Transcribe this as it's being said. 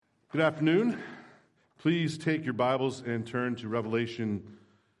Good afternoon. Please take your Bibles and turn to Revelation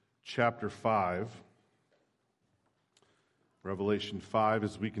chapter 5. Revelation 5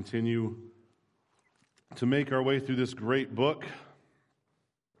 as we continue to make our way through this great book,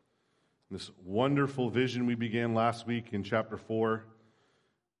 this wonderful vision we began last week in chapter 4.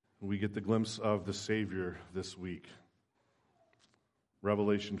 We get the glimpse of the Savior this week.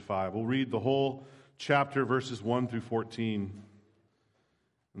 Revelation 5. We'll read the whole chapter, verses 1 through 14.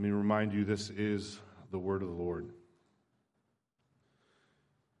 Let me remind you, this is the word of the Lord.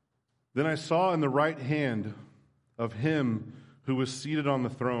 Then I saw in the right hand of him who was seated on the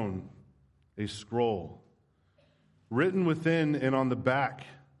throne a scroll, written within and on the back,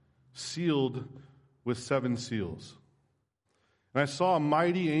 sealed with 7 seals. And I saw a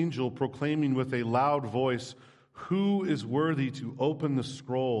mighty angel proclaiming with a loud voice, "Who is worthy to open the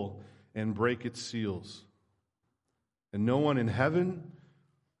scroll and break its seals?" And no one in heaven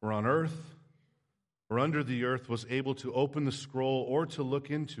or on earth or under the earth was able to open the scroll or to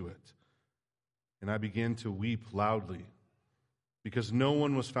look into it. And I began to weep loudly, because no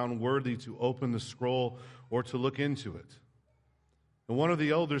one was found worthy to open the scroll or to look into it. And one of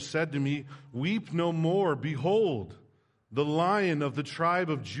the elders said to me, "Weep no more. Behold, the Lion of the tribe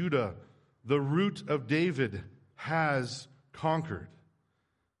of Judah, the Root of David, has conquered,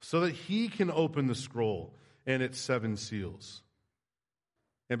 so that he can open the scroll and its 7 seals."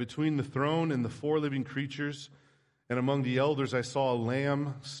 And between the throne and the 4 living creatures and among the elders I saw a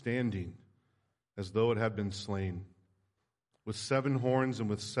lamb standing as though it had been slain, with 7 horns and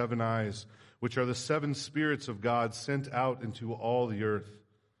with 7 eyes, which are the 7 spirits of God sent out into all the earth.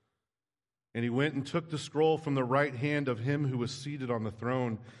 And he went and took the scroll from the right hand of him who was seated on the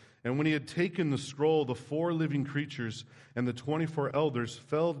throne. And when he had taken the scroll, the 4 living creatures and the 24 elders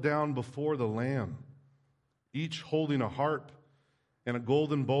fell down before the Lamb, each holding a harp and a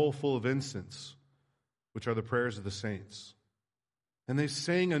golden bowl full of incense, which are the prayers of the saints. And they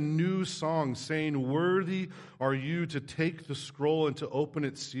sang a new song, saying, "Worthy are you to take the scroll and to open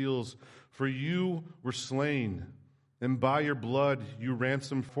its seals, for you were slain, and by your blood you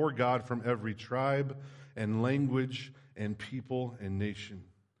ransomed for God from every tribe and language and people and nation.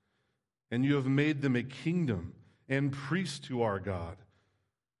 And you have made them a kingdom and priests to our God,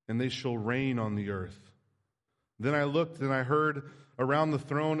 and they shall reign on the earth." Then I looked, and I heard around the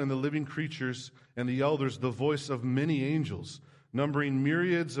throne and the living creatures and the elders the voice of many angels, numbering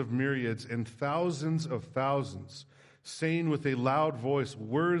myriads of myriads and thousands of thousands, saying with a loud voice,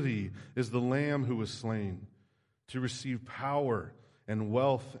 "Worthy is the Lamb who was slain, to receive power and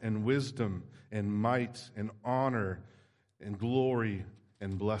wealth and wisdom and might and honor and glory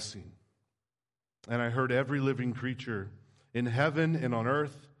and blessing." And I heard every living creature in heaven and on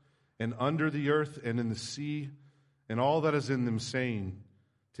earth and under the earth and in the sea and all that is in them, saying,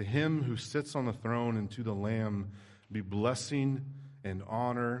 "To him who sits on the throne and to the Lamb be blessing and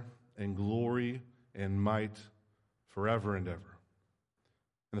honor and glory and might forever and ever."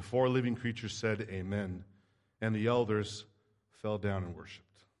 And the 4 living creatures said, "Amen." And the elders fell down and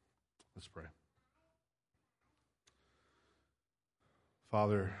worshiped. Let's pray.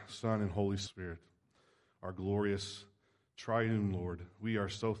 Father, Son, and Holy Spirit, our glorious triune Lord, we are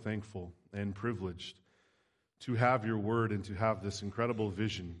so thankful and privileged to have your word and to have this incredible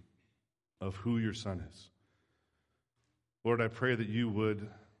vision of who your Son is. Lord, I pray that you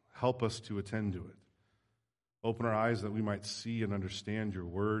would help us to attend to it. Open our eyes that we might see and understand your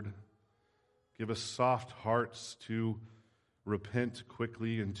word. Give us soft hearts to repent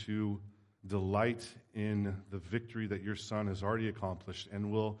quickly and to delight in the victory that your Son has already accomplished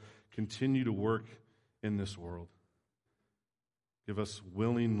and will continue to work in this world. Give us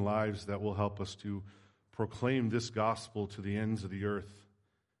willing lives that will help us to proclaim this gospel to the ends of the earth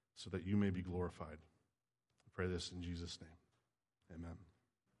so that you may be glorified. I pray this in Jesus' name. Amen.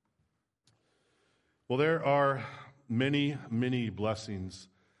 Well, there are many, many blessings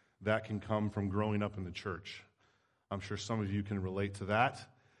that can come from growing up in the church. I'm sure some of you can relate to that.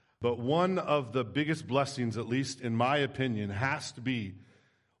 But one of the biggest blessings, at least in my opinion, has to be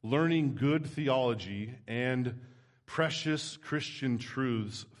learning good theology and precious Christian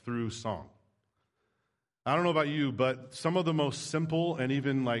truths through song. I don't know about you, but some of the most simple and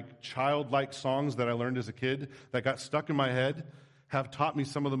even like childlike songs that I learned as a kid that got stuck in my head have taught me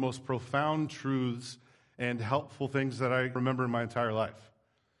some of the most profound truths and helpful things that I remember in my entire life.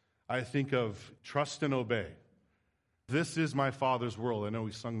 I think of Trust and Obey. This is my Father's world. I know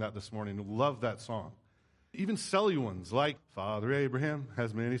we sung that this morning. Love that song. Even silly ones like Father Abraham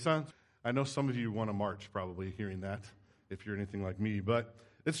has many sons. I know some of you want to march probably hearing that if you're anything like me, but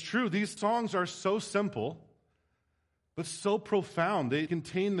it's true. These songs are so simple, but so profound. They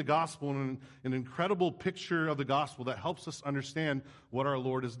contain the gospel and an incredible picture of the gospel that helps us understand what our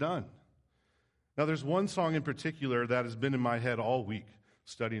Lord has done. Now, there's one song in particular that has been in my head all week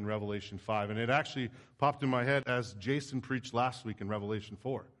studying Revelation 5, and it actually popped in my head as Jason preached last week in Revelation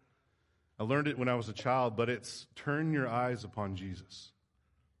 4. I learned it when I was a child, but it's "Turn Your Eyes Upon Jesus."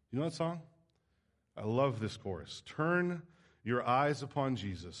 You know that song? I love this chorus. Turn your eyes upon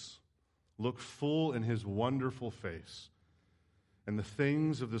Jesus. Look full in his wonderful face, and the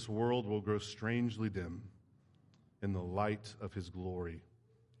things of this world will grow strangely dim in the light of his glory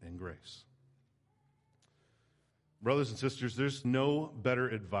and grace. Brothers and sisters, there's no better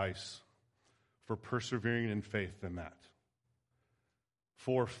advice for persevering in faith than that.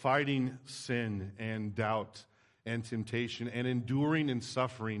 For fighting sin and doubt and temptation and enduring and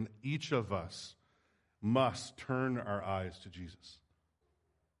suffering, each of us must turn our eyes to Jesus.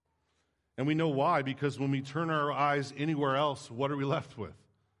 And we know why, because when we turn our eyes anywhere else, what are we left with?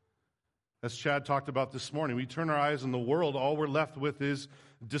 As Chad talked about this morning, we turn our eyes on the world, all we're left with is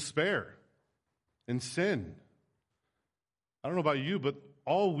despair and sin. I don't know about you, but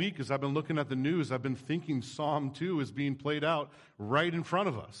all week as I've been looking at the news, I've been thinking Psalm 2 is being played out right in front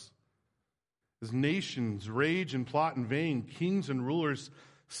of us. As nations rage and plot in vain, kings and rulers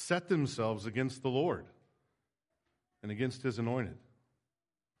set themselves against the Lord and against his anointed.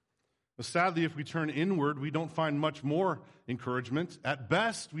 But sadly, if we turn inward, we don't find much more encouragement. At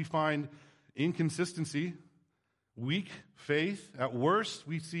best, we find inconsistency, weak faith. At worst,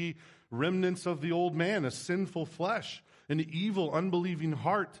 we see remnants of the old man, a sinful flesh, an evil, unbelieving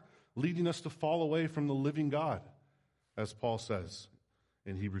heart, leading us to fall away from the living God, as Paul says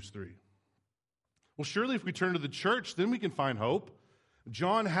in Hebrews 3. Well, surely if we turn to the church, then we can find hope.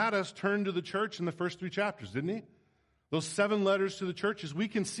 John had us turn to the church in the first 3 chapters, didn't he? Those 7 letters to the churches, we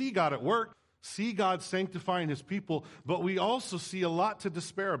can see God at work, see God sanctifying his people, but we also see a lot to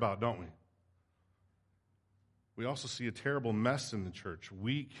despair about, don't we? We also see a terrible mess in the church,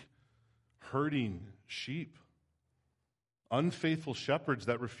 weak, hurting sheep, unfaithful shepherds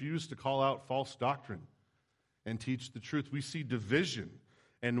that refuse to call out false doctrine and teach the truth. We see division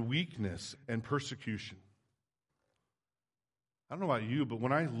and weakness and persecution. I don't know about you, but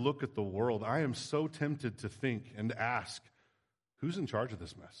when I look at the world, I am so tempted to think and ask, who's in charge of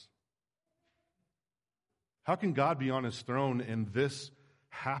this mess? How can God be on his throne and this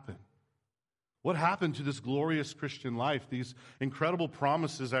happen? What happened to this glorious Christian life, these incredible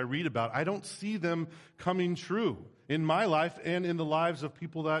promises I read about? I don't see them coming true in my life and in the lives of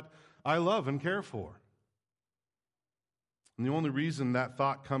people that I love and care for. And the only reason that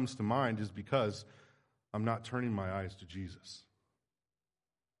thought comes to mind is because I'm not turning my eyes to Jesus.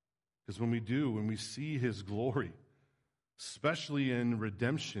 Because when we do, when we see his glory, especially in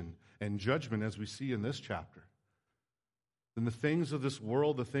redemption and judgment as we see in this chapter, then the things of this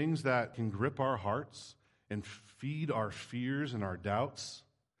world, the things that can grip our hearts and feed our fears and our doubts,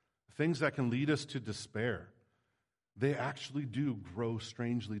 things that can lead us to despair, they actually do grow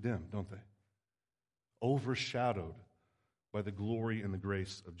strangely dim, don't they? Overshadowed by the glory and the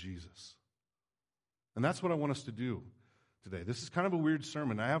grace of Jesus. And that's what I want us to do today. This is kind of a weird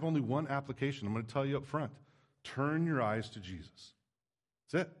sermon. I have only one application. I'm going to tell you up front. Turn your eyes to Jesus.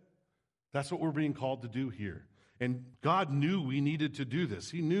 That's it. That's what we're being called to do here. And God knew we needed to do this.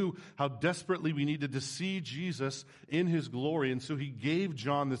 He knew how desperately we needed to see Jesus in his glory. And so he gave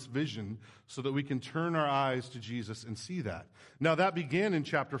John this vision so that we can turn our eyes to Jesus and see that. Now that began in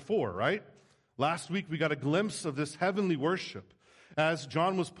chapter 4, right? Last week we got a glimpse of this heavenly worship as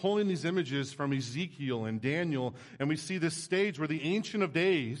John was pulling these images from Ezekiel and Daniel, and we see this stage where the Ancient of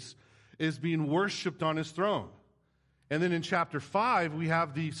Days is being worshiped on his throne. And then in chapter 5, we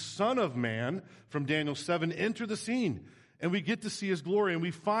have the Son of Man from Daniel 7 enter the scene, and we get to see his glory, and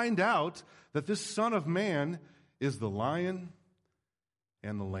we find out that this Son of Man is the Lion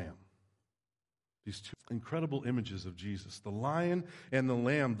and the Lamb. These two incredible images of Jesus, the Lion and the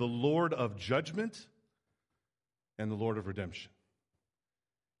Lamb, the Lord of judgment and the Lord of redemption.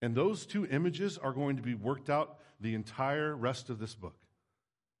 And those two images are going to be worked out the entire rest of this book.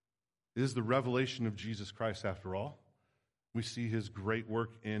 It is the revelation of Jesus Christ after all. We see his great work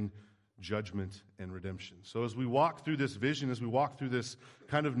in judgment and redemption. So as we walk through this vision, as we walk through this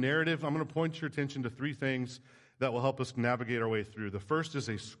kind of narrative, I'm going to point your attention to 3 things that will help us navigate our way through. The first is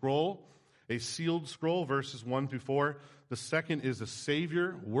a scroll, a sealed scroll, verses 1 through 4. The second is a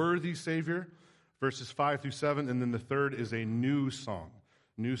Savior, worthy Savior, verses 5 through 7. And then the third is a new song,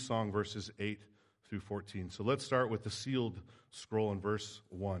 verses 8 through 14. So let's start with the sealed scroll in verse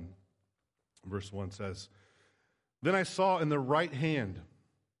 1. Verse 1 says, "Then I saw in the right hand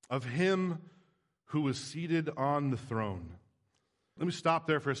of him who was seated on the throne. Let me stop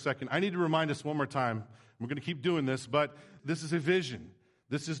there for a second. I need to remind us one more time. We're going to keep doing this, but this is a vision.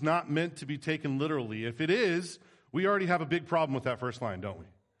 This is not meant to be taken literally. If it is, we already have a big problem with that first line, don't we?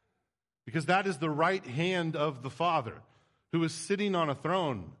 Because that is the right hand of the Father who is sitting on a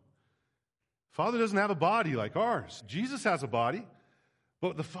throne. Father doesn't have a body like ours. Jesus has a body,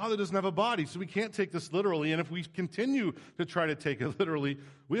 but the Father doesn't have a body, so we can't take this literally. And if we continue to try to take it literally,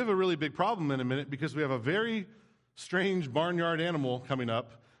 we have a really big problem in a minute, because we have a very strange barnyard animal coming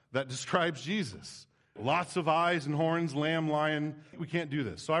up that describes Jesus. Lots of eyes and horns, lamb, lion. We can't do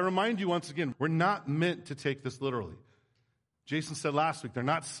this. So I remind you once again, we're not meant to take this literally. Jason said last week, they're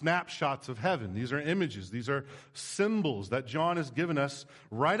not snapshots of heaven. These are images. These are symbols that John has given us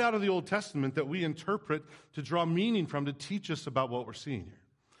right out of the Old Testament that we interpret to draw meaning from, to teach us about what we're seeing here.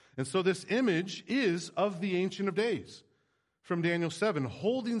 And so this image is of the Ancient of Days from Daniel 7,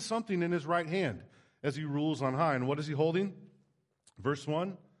 holding something in his right hand as he rules on high. And what is he holding? Verse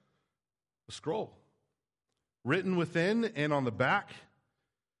 1, a scroll, written within and on the back,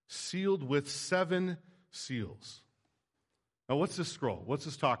 sealed with 7 seals. Now, what's this scroll? What's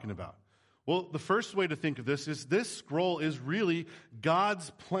this talking about? Well, the first way to think of this scroll is really God's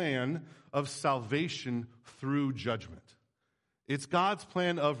plan of salvation through judgment. It's God's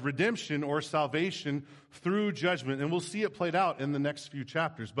plan of redemption or salvation through judgment, and we'll see it played out in the next few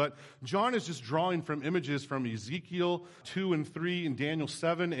chapters. But John is just drawing from images from Ezekiel 2 and 3 and Daniel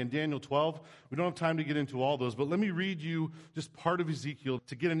 7 and Daniel 12. We don't have time to get into all those, but let me read you just part of Ezekiel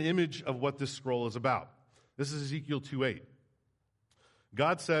to get an image of what this scroll is about. This is Ezekiel 2:8.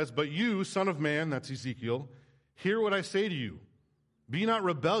 God says, "But you, son of man," that's Ezekiel, "hear what I say to you. Be not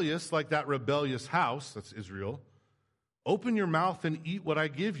rebellious like that rebellious house," that's Israel. "Open your mouth and eat what I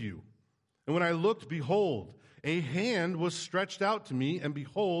give you." And when I looked, behold, a hand was stretched out to me, and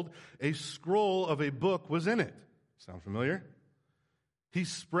behold, a scroll of a book was in it. Sound familiar? He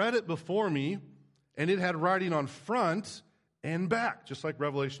spread it before me, and it had writing on front and back, just like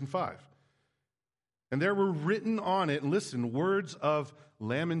Revelation 5. And there were written on it, and listen, words of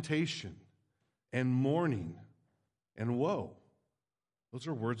lamentation and mourning and woe. Those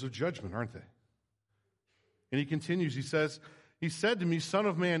are words of judgment, aren't they? And he continues, he says, "He said to me, Son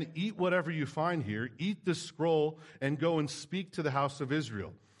of man, eat whatever you find here, eat this scroll, and go and speak to the house of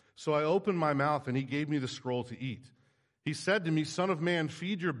Israel. So I opened my mouth, and he gave me the scroll to eat. He said to me, Son of man,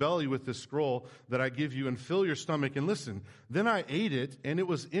 feed your belly with this scroll that I give you, and fill your stomach, and listen. Then I ate it, and it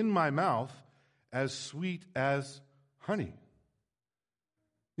was in my mouth as sweet as honey."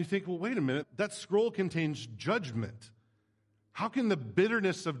 You think, well, wait a minute, that scroll contains judgment. How can the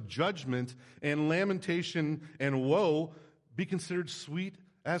bitterness of judgment and lamentation and woe be considered sweet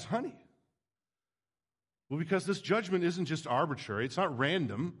as honey? Well, because this judgment isn't just arbitrary. It's not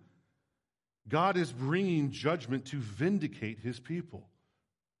random. God is bringing judgment to vindicate his people,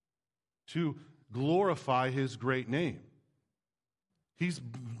 to glorify his great name. He's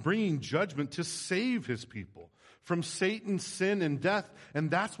bringing judgment to save his people from Satan, sin, and death, and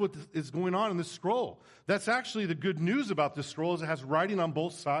that's what is going on in this scroll. That's actually the good news about this scroll, is it has writing on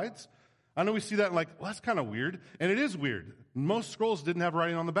both sides. I know we see that and well, that's kind of weird, and it is weird. Most scrolls didn't have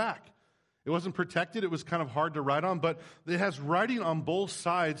writing on the back. It wasn't protected. It was kind of hard to write on, but it has writing on both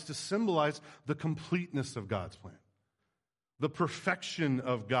sides to symbolize the completeness of God's plan, the perfection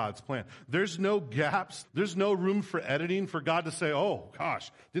of God's plan. There's no gaps. There's no room for editing for God to say, "Oh,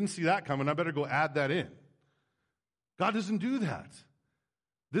 gosh, didn't see that coming. I better go add that in." God doesn't do that.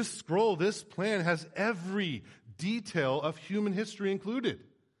 This scroll, this plan has every detail of human history included.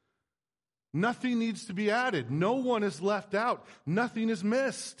 Nothing needs to be added. No one is left out. Nothing is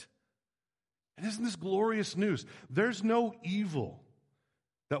missed. And isn't this glorious news? There's no evil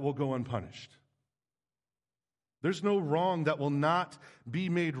that will go unpunished. There's no wrong that will not be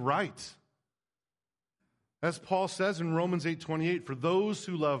made right. As Paul says in Romans 8:28, "For those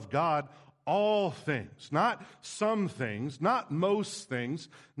who love God, all things," not some things, not most things,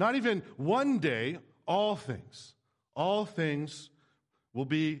 not even one day, all things will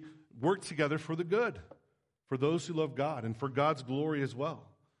be worked together for the good, for those who love God and for God's glory as well.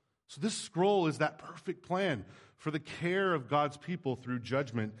 So this scroll is that perfect plan for the care of God's people through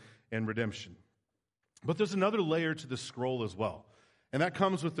judgment and redemption. But there's another layer to the scroll as well. And that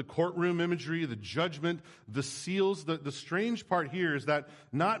comes with the courtroom imagery, the judgment, the seals. The strange part here is that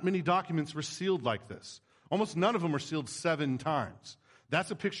not many documents were sealed like this. Almost none of them were sealed 7 times.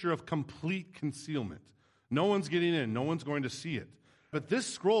 That's a picture of complete concealment. No one's getting in. No one's going to see it. But this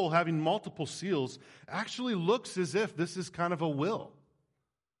scroll, having multiple seals, actually looks as if this is kind of a will,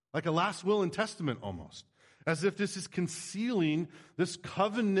 like a last will and testament almost. as if this is concealing this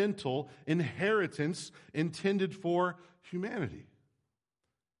covenantal inheritance intended for humanity.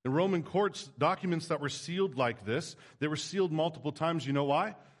 In Roman courts, documents that were sealed like this, they were sealed multiple times. You know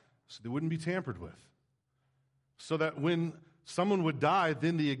why? So they wouldn't be tampered with. So that when someone would die,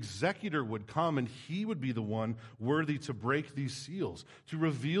 then the executor would come and he would be the one worthy to break these seals, to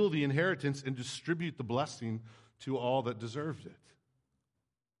reveal the inheritance and distribute the blessing to all that deserved it.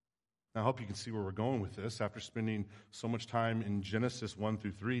 Now, I hope you can see where we're going with this. After spending so much time in Genesis 1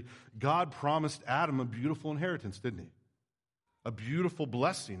 through 3, God promised Adam a beautiful inheritance, didn't he? A beautiful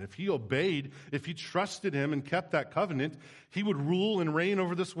blessing. If he obeyed, if he trusted him and kept that covenant, he would rule and reign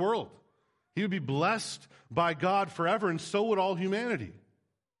over this world. He would be blessed by God forever, and so would all humanity.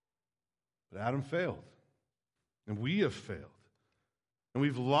 But Adam failed, and we have failed. And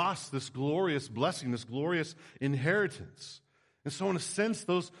we've lost this glorious blessing, this glorious inheritance. And so in a sense,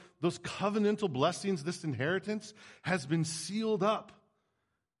 those covenantal blessings, this inheritance, has been sealed up,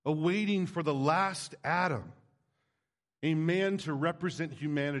 awaiting for the last Adam, a man to represent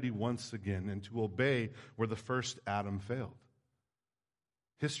humanity once again and to obey where the first Adam failed.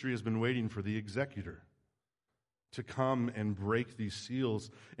 History has been waiting for the executor to come and break these seals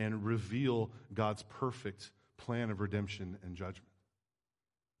and reveal God's perfect plan of redemption and judgment.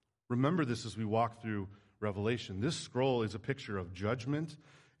 Remember this as we walk through Revelation. This scroll is a picture of judgment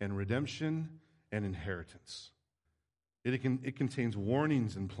and redemption and inheritance. It contains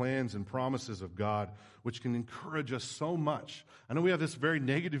warnings and plans and promises of God, which can encourage us so much. I know we have this very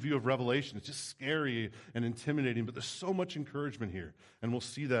negative view of Revelation. It's just scary and intimidating, but there's so much encouragement here, and we'll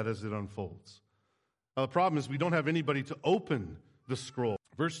see that as it unfolds. The problem is we don't have anybody to open the scroll.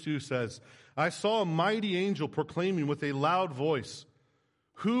 Verse 2 says, I saw a mighty angel proclaiming with a loud voice,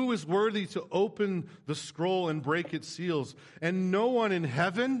 who is worthy to open the scroll and break its seals? And no one in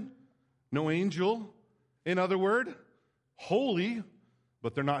heaven, no angel, in other words, holy,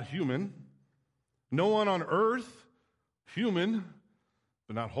 but they're not human. No one on earth, human,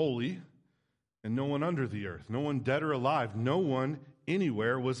 but not holy. And no one under the earth, no one dead or alive, no one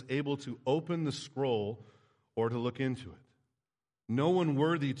anywhere was able to open the scroll or to look into it. No one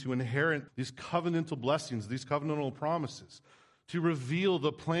worthy to inherit these covenantal blessings, these covenantal promises, to reveal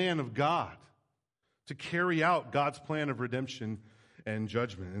the plan of God, to carry out God's plan of redemption and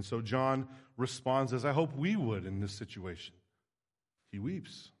judgment. And so John responds as I hope we would in this situation. He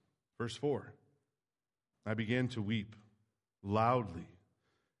weeps. Verse 4, I began to weep loudly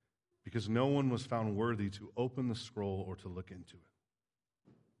because no one was found worthy to open the scroll or to look into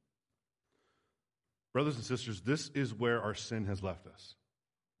it. Brothers and sisters, this is where our sin has left us.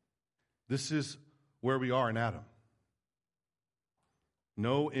 This is where we are in Adam.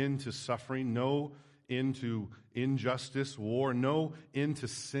 No end to suffering, no end to injustice, war, no end to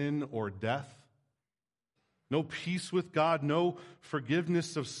sin or death. No peace with God, no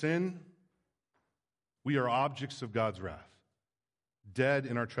forgiveness of sin. We are objects of God's wrath, dead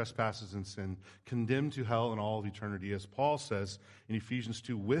in our trespasses and sin, condemned to hell and all of eternity, as Paul says in Ephesians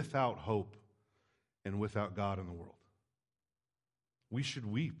 2, without hope and without God in the world. We should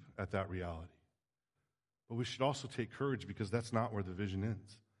weep at that reality. But we should also take courage because that's not where the vision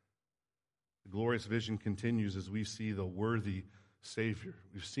ends. The glorious vision continues as we see the worthy Savior.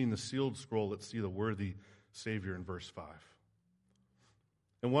 We've seen the sealed scroll. Let's see the worthy Savior in verse 5.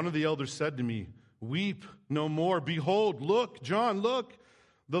 And one of the elders said to me, weep no more. Behold, look, John, look,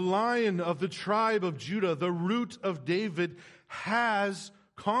 the Lion of the tribe of Judah, the Root of David, has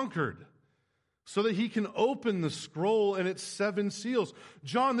conquered so that he can open the scroll and its 7 seals.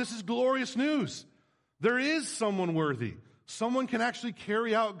 John, this is glorious news. There is someone worthy. Someone can actually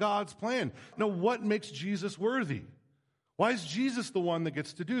carry out God's plan. Now, what makes Jesus worthy? Why is Jesus the one that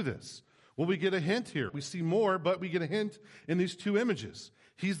gets to do this? Well, we get a hint here. We see more, but we get a hint in these 2 images.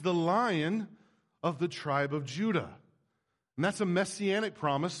 He's the Lion of the tribe of Judah. And that's a messianic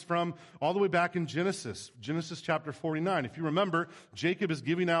promise from all the way back in Genesis chapter 49. If you remember, Jacob is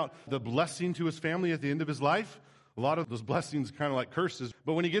giving out the blessing to his family at the end of his life. A lot of those blessings kind of like curses.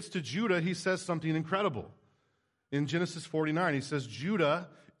 But when he gets to Judah, he says something incredible. In Genesis 49, he says, Judah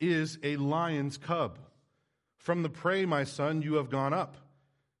is a lion's cub. From the prey, my son, you have gone up.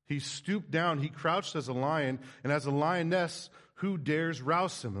 He stooped down, he crouched as a lion, and as a lioness, who dares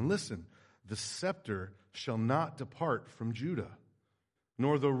rouse him? And listen, the scepter shall not depart from Judah,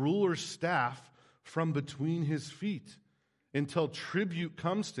 nor the ruler's staff from between his feet, until tribute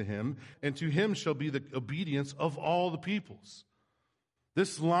comes to him, and to him shall be the obedience of all the peoples.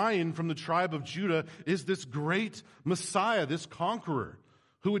 This lion from the tribe of Judah is this great Messiah, this conqueror,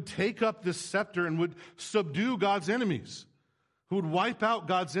 who would take up this scepter and would subdue God's enemies, who would wipe out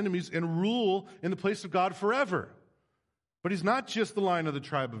God's enemies and rule in the place of God forever. But he's not just the Lion of the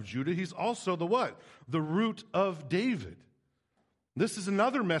tribe of Judah. He's also the what? The root of David. This is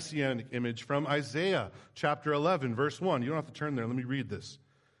another messianic image from Isaiah chapter 11, verse 1. You don't have to turn there. Let me read this.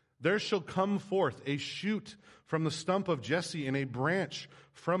 There shall come forth a shoot from the stump of Jesse, and a branch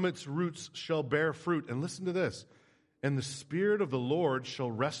from its roots shall bear fruit. And listen to this. And the Spirit of the Lord shall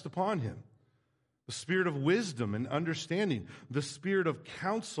rest upon him. The Spirit of wisdom and understanding. The Spirit of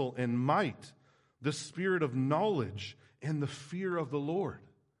counsel and might. The Spirit of knowledge and the fear of the Lord.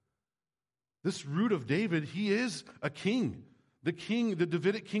 This root of David, he is a king. The king, the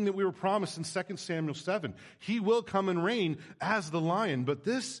Davidic king that we were promised in 2 Samuel 7. He will come and reign as the lion, but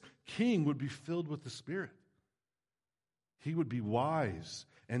this king would be filled with the Spirit. He would be wise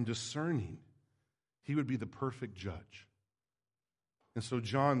and discerning. He would be the perfect judge. And so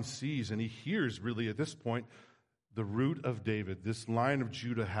John sees and he hears really at this point the root of David, this Lion of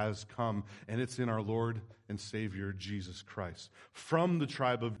Judah has come, and it's in our Lord and Savior, Jesus Christ. From the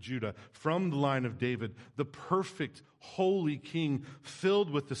tribe of Judah, from the line of David, the perfect, holy king filled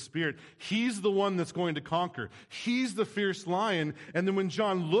with the Spirit. He's the one that's going to conquer. He's the fierce lion. And then when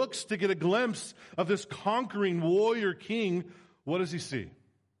John looks to get a glimpse of this conquering warrior king, what does he see?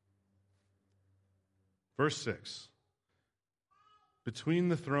 Verse 6. Between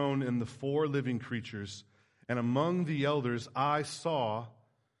the throne and the four living creatures, and among the elders, I saw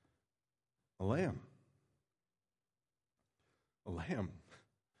a lamb. A lamb.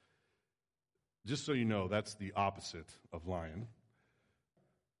 Just so you know, that's the opposite of lion.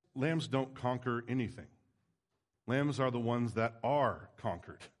 Lambs don't conquer anything. Lambs are the ones that are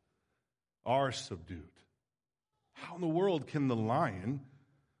conquered, are subdued. How in the world can the lion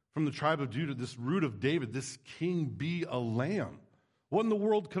from the tribe of Judah, this root of David, this king, be a lamb? What in the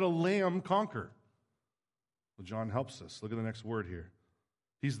world could a lamb conquer? Well, John helps us. Look at the next word here.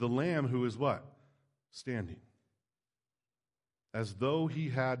 He's the lamb who is what? Standing. As though he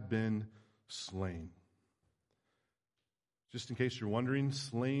had been slain. Just in case you're wondering,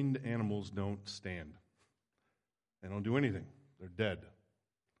 slain animals don't stand. They don't do anything. They're dead.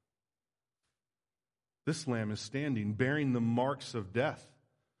 This lamb is standing, bearing the marks of death,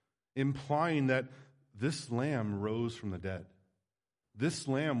 implying that this lamb rose from the dead. This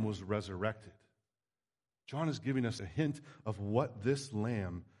lamb was resurrected. John is giving us a hint of what this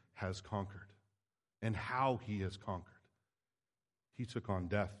lamb has conquered and how he has conquered. He took on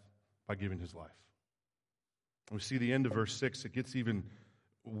death by giving his life. And we see the end of verse 6. It gets even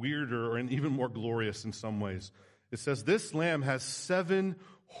weirder and even more glorious in some ways. It says, this lamb has 7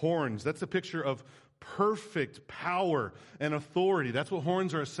 horns. That's a picture of perfect power and authority. That's what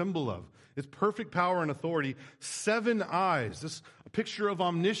horns are a symbol of. It's perfect power and authority. 7 eyes. This a picture of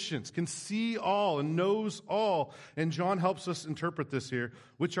omniscience, can see all and knows all. And John helps us interpret this here,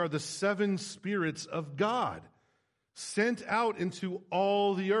 which are the 7 spirits of God sent out into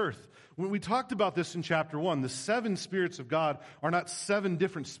all the earth. When we talked about this in chapter 1, the 7 spirits of God are not 7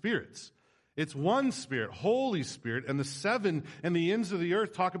 different spirits. It's one Spirit, Holy Spirit, and the 7 and the ends of the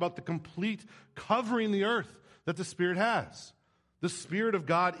earth talk about the complete covering the earth that the Spirit has. The Spirit of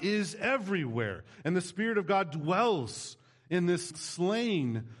God is everywhere, and the Spirit of God dwells in this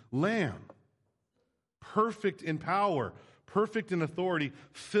slain lamb. Perfect in power, perfect in authority,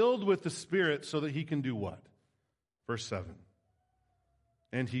 filled with the Spirit so that he can do what? Verse 7.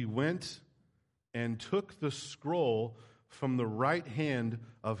 And he went and took the scroll from the right hand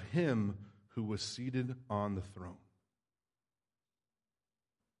of him who was seated on the throne.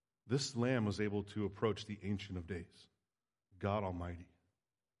 This lamb was able to approach the Ancient of Days, God Almighty.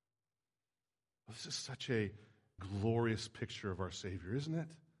 This is such a glorious picture of our Savior, isn't it?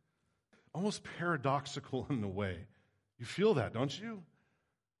 Almost paradoxical in a way. You feel that, don't you?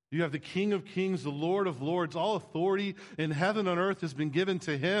 You have the King of Kings, the Lord of Lords. All authority in heaven and earth has been given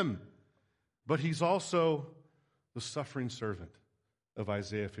to him. But he's also the suffering servant of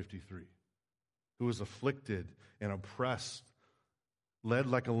Isaiah 53, who was afflicted and oppressed, led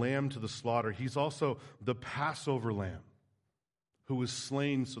like a lamb to the slaughter. He's also the Passover lamb who was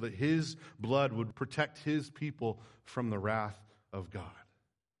slain so that his blood would protect his people from the wrath of God.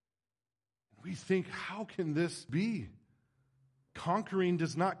 We think, how can this be? Conquering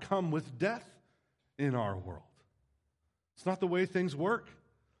does not come with death in our world. It's not the way things work.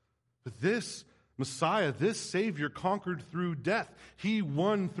 But this Messiah, this Savior, conquered through death. He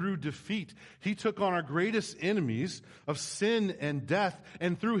won through defeat. He took on our greatest enemies of sin and death,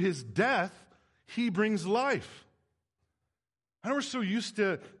 and through his death, he brings life. I know we're so used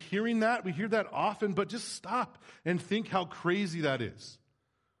to hearing that. We hear that often, but just stop and think how crazy that is.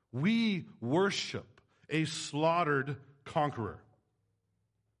 We worship a slaughtered conqueror,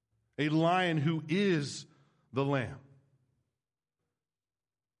 a lion who is the Lamb.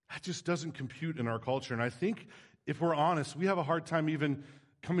 That just doesn't compute in our culture. And I think, if we're honest, we have a hard time even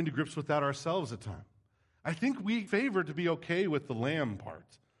coming to grips with that ourselves at times. I think we favor to be okay with the Lamb part.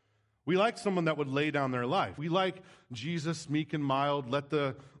 We like someone that would lay down their life. We like Jesus, meek and mild, let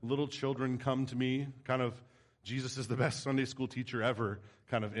the little children come to me, kind of Jesus is the best Sunday school teacher ever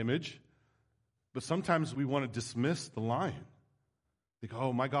kind of image. But sometimes we want to dismiss the lion. Think,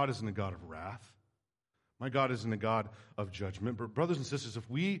 oh, my God isn't a God of wrath. My God isn't a God of judgment. But brothers and sisters, if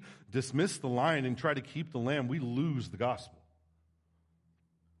we dismiss the lion and try to keep the lamb, we lose the gospel.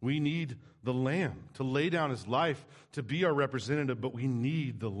 We need the lamb to lay down his life to be our representative, but we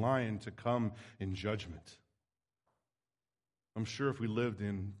need the lion to come in judgment. I'm sure if we lived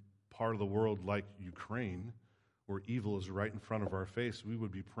in part of the world like Ukraine, where evil is right in front of our face, we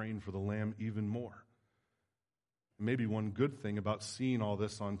would be praying for the lamb even more. And maybe one good thing about seeing all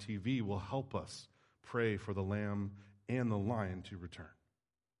this on TV will help us pray for the lamb and the lion to return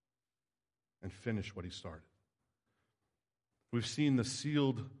and finish what he started. We've seen the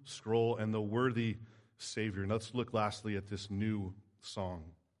sealed scroll and the worthy Savior. And let's look lastly at this new song.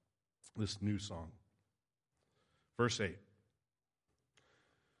 Verse 8.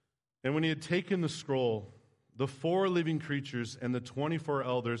 And when he had taken the scroll, the 4 living creatures and the 24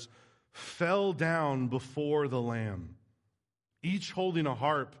 elders fell down before the Lamb, each holding a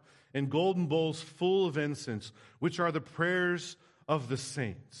harp and golden bowls full of incense, which are the prayers of the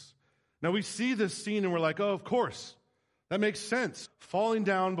saints. Now we see this scene and we're like, oh, of course. That makes sense. Falling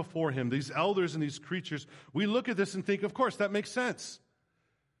down before him, these elders and these creatures, we look at this and think, of course, that makes sense.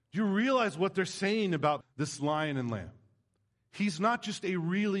 Do you realize what they're saying about this lion and lamb? He's not just a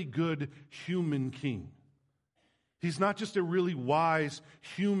really good human king. He's not just a really wise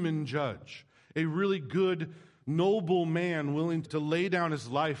human judge, a really good, noble man willing to lay down his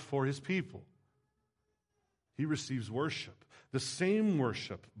life for his people. He receives worship. The same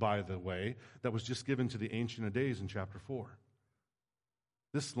worship, by the way, that was just given to the Ancient of Days in chapter 4.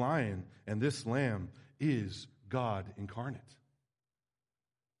 This lion and this lamb is God incarnate.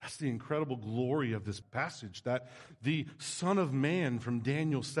 That's the incredible glory of this passage, that the Son of Man from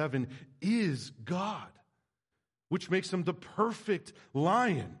Daniel 7 is God, which makes him the perfect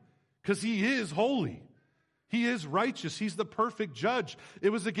lion, because he is holy. He is righteous. He's the perfect judge. It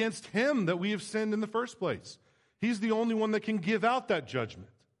was against him that we have sinned in the first place. He's the only one that can give out that judgment.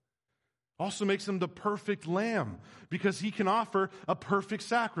 Also makes him the perfect lamb because he can offer a perfect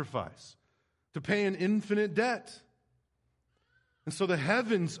sacrifice to pay an infinite debt. And so the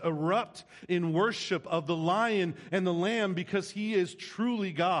heavens erupt in worship of the lion and the lamb because he is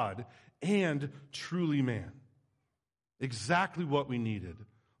truly God and truly man. Exactly what we needed.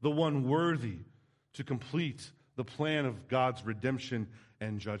 The one worthy to complete the plan of God's redemption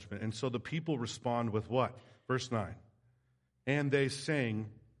and judgment. And so the people respond with what? Verse 9, and they sang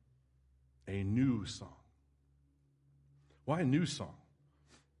a new song. Why a new song?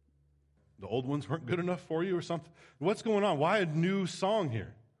 The old ones weren't good enough for you or something? What's going on? Why a new song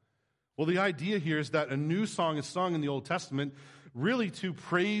here? Well, the idea here is that a new song is sung in the Old Testament really to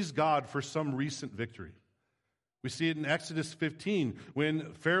praise God for some recent victory. We see it in Exodus 15.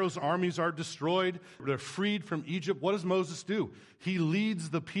 When Pharaoh's armies are destroyed, they're freed from Egypt, what does Moses do? He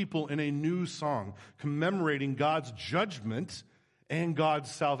leads the people in a new song, commemorating God's judgment and God's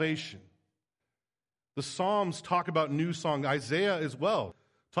salvation. The Psalms talk about new song. Isaiah as well,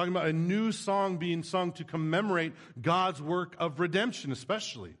 talking about a new song being sung to commemorate God's work of redemption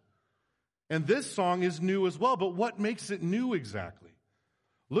especially. And this song is new as well, but what makes it new exactly?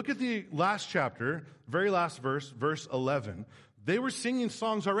 Look at the last chapter, very last verse, verse 11. They were singing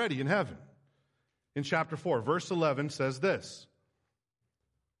songs already in heaven. In chapter 4, verse 11 says this,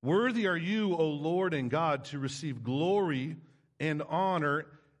 worthy are you, O Lord and God, to receive glory and honor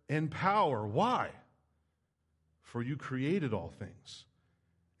and power. Why? For you created all things,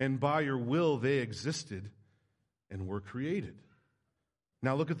 and by your will they existed and were created.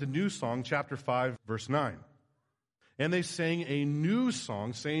 Now look at the new song, chapter 5, verse 9. And they sang a new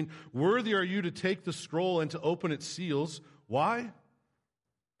song, saying, worthy are you to take the scroll and to open its seals. Why?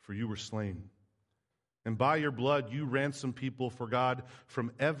 For you were slain. And by your blood you ransomed people for God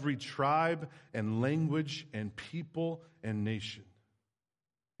from every tribe and language and people and nation.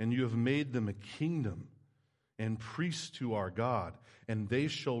 And you have made them a kingdom and priests to our God, and they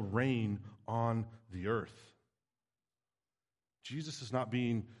shall reign on the earth. Jesus is not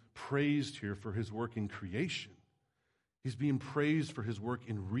being praised here for his work in creation. He's being praised for his work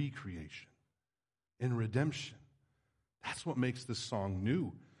in recreation, in redemption. That's what makes this song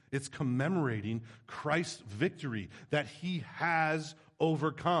new. It's commemorating Christ's victory that he has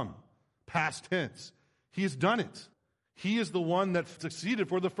overcome. Past tense. He has done it. He is the one that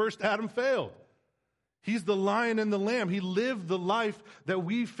succeeded where the first Adam failed. He's the lion and the lamb. He lived the life that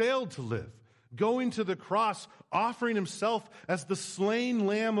we failed to live, going to the cross, offering himself as the slain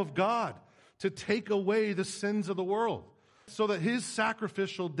Lamb of God to take away the sins of the world, so that his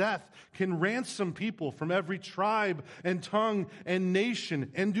sacrificial death can ransom people from every tribe and tongue and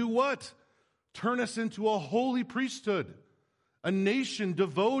nation and do what? Turn us into a holy priesthood, a nation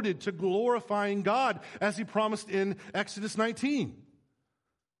devoted to glorifying God as he promised in Exodus 19.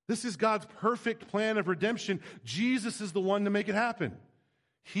 This is God's perfect plan of redemption. Jesus is the one to make it happen.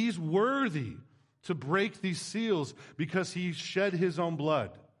 He's worthy to break these seals because he shed his own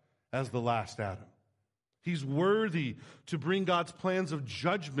blood as the last Adam. He's worthy to bring God's plans of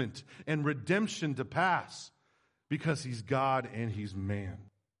judgment and redemption to pass because he's God and he's man.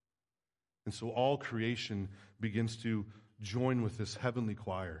 And so all creation begins to join with this heavenly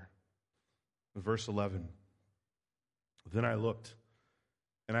choir. In verse 11, then I looked,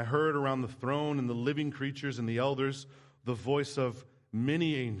 and I heard around the throne and the living creatures and the elders the voice of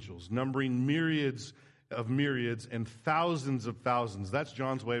many angels, numbering myriads of myriads and thousands of thousands. That's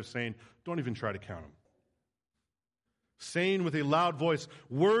John's way of saying, don't even try to count them. Saying with a loud voice,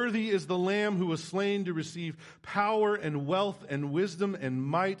 worthy is the Lamb who was slain to receive power and wealth and wisdom and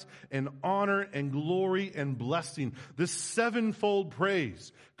might and honor and glory and blessing. This sevenfold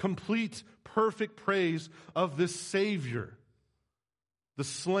praise, complete, perfect praise of this Savior, the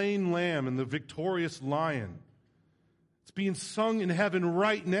slain Lamb and the victorious Lion. It's being sung in heaven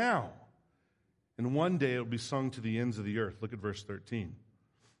right now. And one day it will be sung to the ends of the earth. Look at verse 13.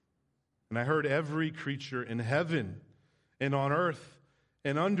 And I heard every creature in heaven and on earth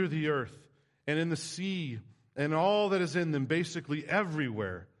and under the earth and in the sea and all that is in them, basically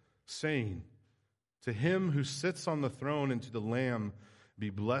everywhere, saying, to him who sits on the throne and to the Lamb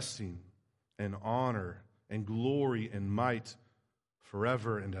be blessing and honor and glory and might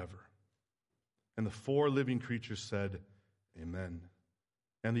forever and ever. And the four living creatures said, Amen.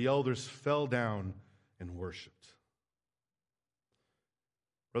 And the elders fell down and worshiped.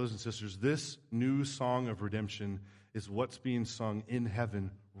 Brothers and sisters, this new song of redemption is what's being sung in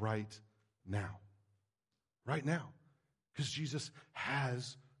heaven right now. Right now. Because Jesus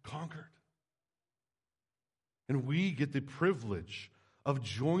has conquered. And we get the privilege of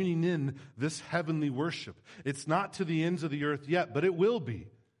joining in this heavenly worship. It's not to the ends of the earth yet, but it will be.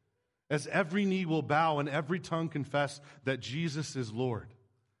 As every knee will bow and every tongue confess that Jesus is Lord.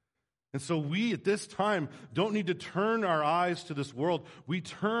 And so we at this time don't need to turn our eyes to this world. We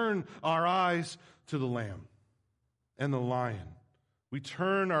turn our eyes to the Lamb and the Lion. We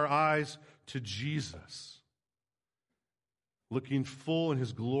turn our eyes to Jesus, looking full in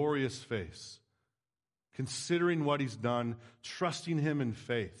his glorious face, considering what he's done, trusting him in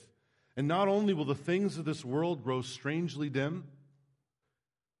faith. And not only will the things of this world grow strangely dim,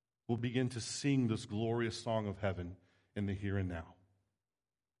 we'll begin to sing this glorious song of heaven in the here and now,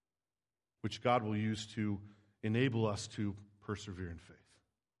 which God will use to enable us to persevere in faith.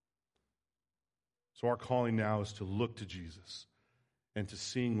 So our calling now is to look to Jesus and to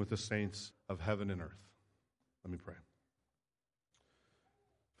sing with the saints of heaven and earth. Let me pray.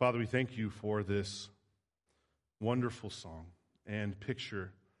 Father, we thank you for this wonderful song and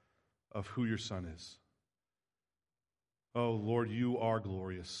picture of who your Son is. Oh, Lord, you are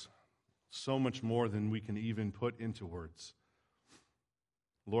glorious, so much more than we can even put into words.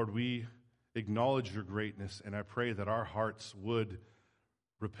 Lord, we acknowledge your greatness, and I pray that our hearts would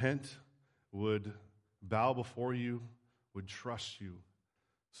repent, would bow before you, would trust you,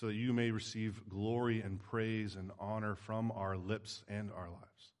 so that you may receive glory and praise and honor from our lips and our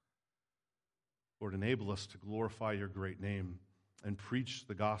lives. Lord, enable us to glorify your great name and preach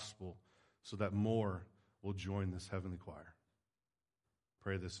the gospel so that more will join this heavenly choir.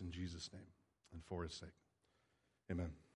 Pray this in Jesus' name and for his sake. Amen.